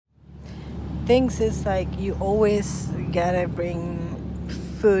things is like you always gotta bring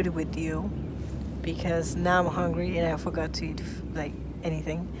food with you, because now I'm hungry and I forgot to eat like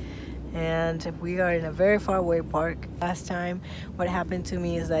anything. And we are in a very far away park. Last time what happened to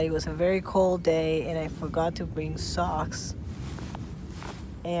me is that it was a very cold day and I forgot to bring socks,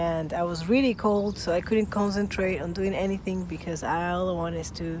 and I was really cold, so I couldn't concentrate on doing anything because all I want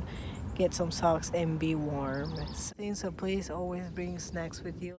is to get some socks and be warm. So please always bring snacks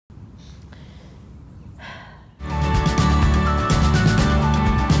with you.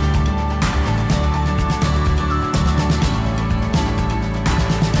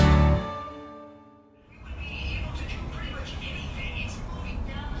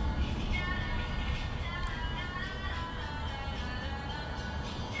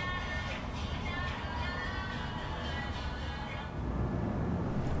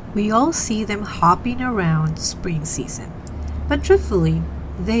 We all see them hopping around spring season, but truthfully,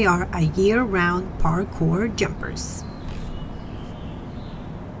 they are a year-round parkour jumpers.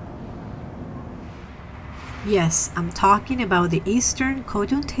 Yes, I'm talking about the eastern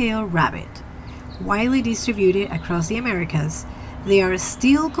Cottontail rabbit. Widely distributed across the Americas, they are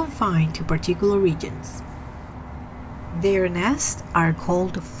still confined to particular regions. Their nests are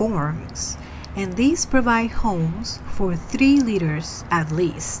called forms, and these provide homes for 3 litters at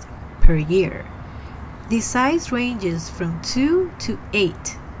least per year. The size ranges from 2 to 8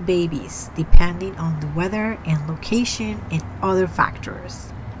 babies depending on the weather and location and other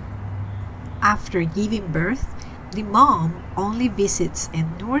factors. After giving birth, the mom only visits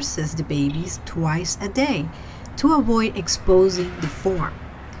and nurses the babies twice a day to avoid exposing the form.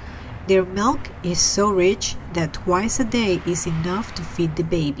 Their milk is so rich that twice a day is enough to feed the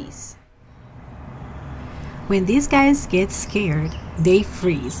babies. When these guys get scared, they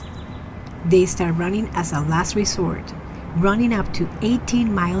freeze. They start running as a last resort, running up to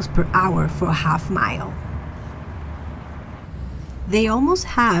 18 miles per hour for a half mile. They almost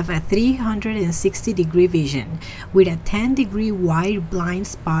have a 360-degree vision with a 10-degree wide blind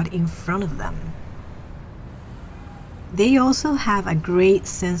spot in front of them. They also have a great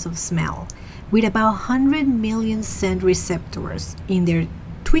sense of smell, with about 100 million scent receptors in their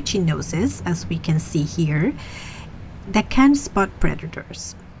twitchy noses, as we can see here, that can spot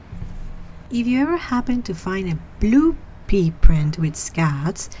predators. If you ever happen to find a blue pea print with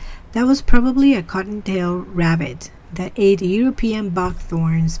scats, that was probably a cottontail rabbit that ate European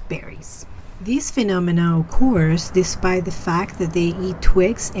buckthorn's berries. This phenomenon occurs despite the fact that they eat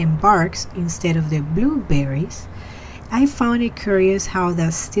twigs and barks instead of the blueberries. I found it curious how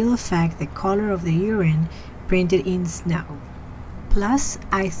that still affects the color of the urine printed in snow. Plus,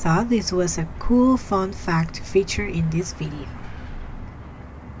 I thought this was a cool fun fact to feature in this video.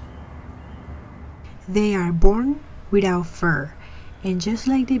 They are born without fur, and just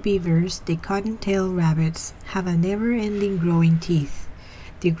like the beavers, the cottontail rabbits have a never-ending growing teeth.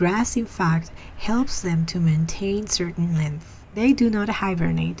 The grass, in fact, helps them to maintain certain length. They do not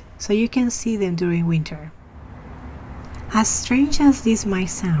hibernate, so you can see them during winter. As strange as this might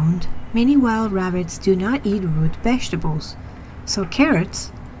sound, many wild rabbits do not eat root vegetables, so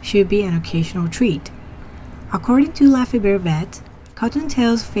carrots should be an occasional treat. According to Lafayette Vet,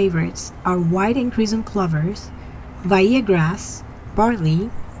 Cottontail's favorites are white and crimson clovers, bahia grass,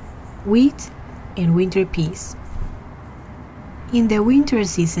 barley, wheat, and winter peas. In the winter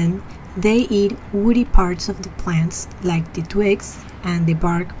season, they eat woody parts of the plants like the twigs and the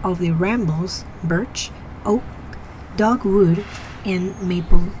bark of the brambles, birch, oak, dogwood, and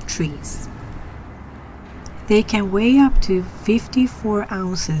maple trees. They can weigh up to 54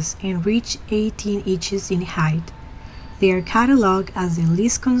 ounces and reach 18 inches in height. They are cataloged as the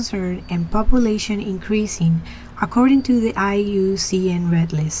least concern and population increasing according to the IUCN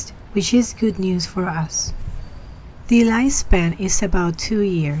Red List, which is good news for us. The lifespan is about 2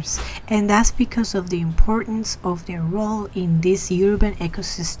 years, and that's because of the importance of their role in this urban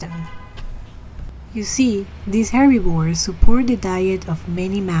ecosystem. You see, these herbivores support the diet of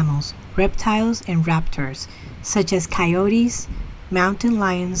many mammals, reptiles, and raptors, such as coyotes, mountain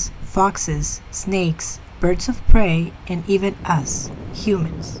lions, foxes, snakes, birds of prey, and even us,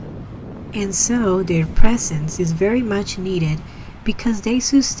 humans. And so their presence is very much needed because they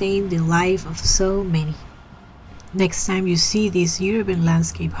sustain the life of so many. Next time you see these urban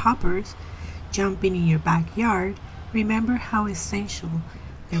landscape hoppers jumping in your backyard, remember how essential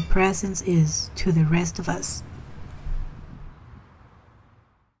their presence is to the rest of us.